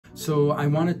So I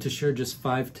wanted to share just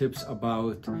 5 tips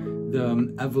about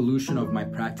the evolution of my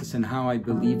practice and how I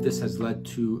believe this has led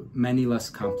to many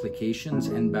less complications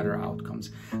and better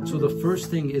outcomes. So the first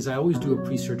thing is I always do a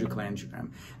pre-surgical angiogram.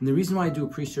 And the reason why I do a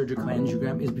pre-surgical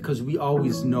angiogram is because we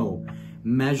always know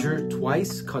measure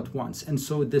twice, cut once. And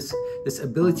so this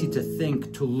ability to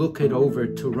think, to look it over,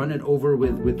 to run it over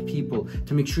with people,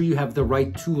 to make sure you have the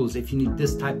right tools, if you need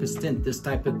this type of stent, this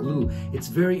type of glue, it's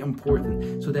very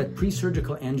important. So that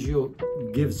pre-surgical angio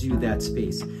gives you that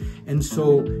space. And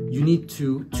so you need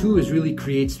to, 2 is really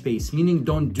create space, meaning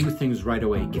don't do things right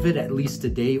away. Give it at least a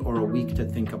day or a week to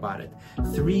think about it.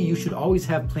 3, you should always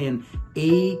have plan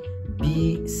A,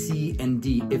 B, C, and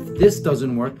D. If this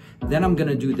doesn't work, then I'm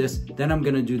gonna do this, then I'm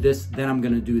gonna do this, then I'm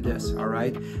gonna do this, all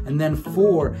right? And then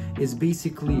 4 is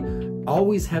basically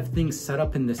always have things set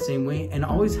up in the same way and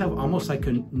always have almost like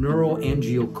a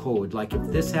neuroangio code. Like if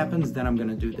this happens, then I'm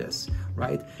gonna do this,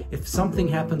 right? If something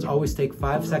happens, always take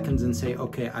 5 seconds and say,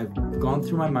 okay, I've gone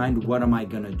through my mind, what am I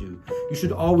gonna do? You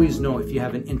should always know if you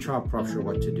have an intra-op rupture,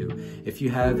 what to do. If you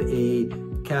have a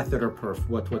catheter perf,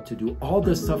 what to do. All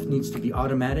this stuff needs to be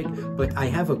automatic, but I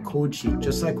have a code sheet.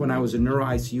 Just like when I was a neuro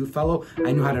ICU fellow,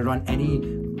 I knew how to run any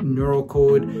neuro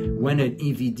code, when an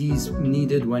EVD is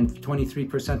needed, when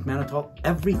 23% mannitol,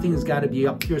 everything's got to be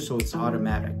up here so it's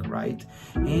automatic, right?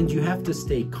 And you have to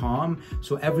stay calm,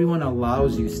 so everyone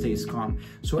allows you stays calm.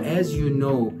 So as you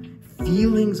know,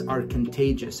 feelings are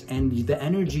contagious, and the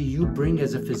energy you bring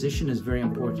as a physician is very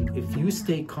important. If you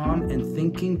stay calm and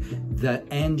thinking, the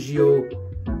angio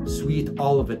suite,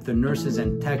 all of it, the nurses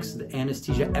and techs, the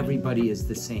anesthesia, everybody is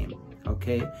the same,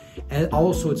 okay? And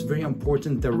also it's very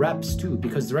important, the reps too,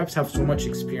 because the reps have so much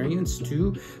experience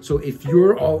too. So if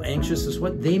you're all anxious as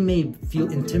what, they may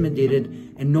feel intimidated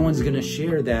and no one's gonna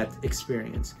share that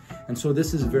experience. And so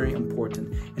this is very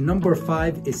important. And number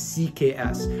 5 is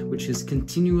CKS, which is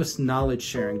continuous knowledge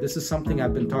sharing. This is something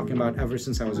I've been talking about ever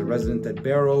since I was a resident at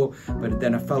Barrow, but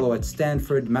then a fellow at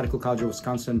Stanford, Medical College of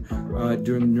Wisconsin,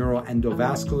 during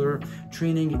neuroendovascular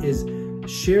training, is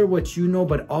share what you know,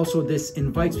 but also this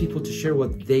invites people to share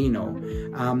what they know.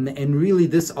 And really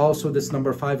this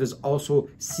number 5 is also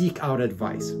seek out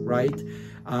advice, right?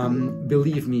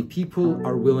 Believe me, people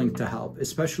are willing to help,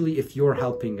 especially if you're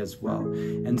helping as well.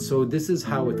 And so this is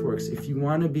how it works. If you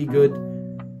want to be good,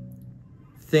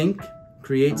 think,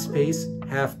 create space,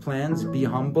 have plans, be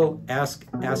humble, ask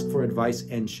for advice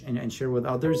and share with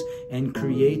others, and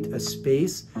create a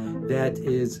space that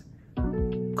is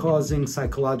causing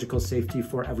psychological safety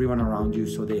for everyone around you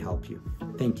so they help you.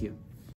 Thank you.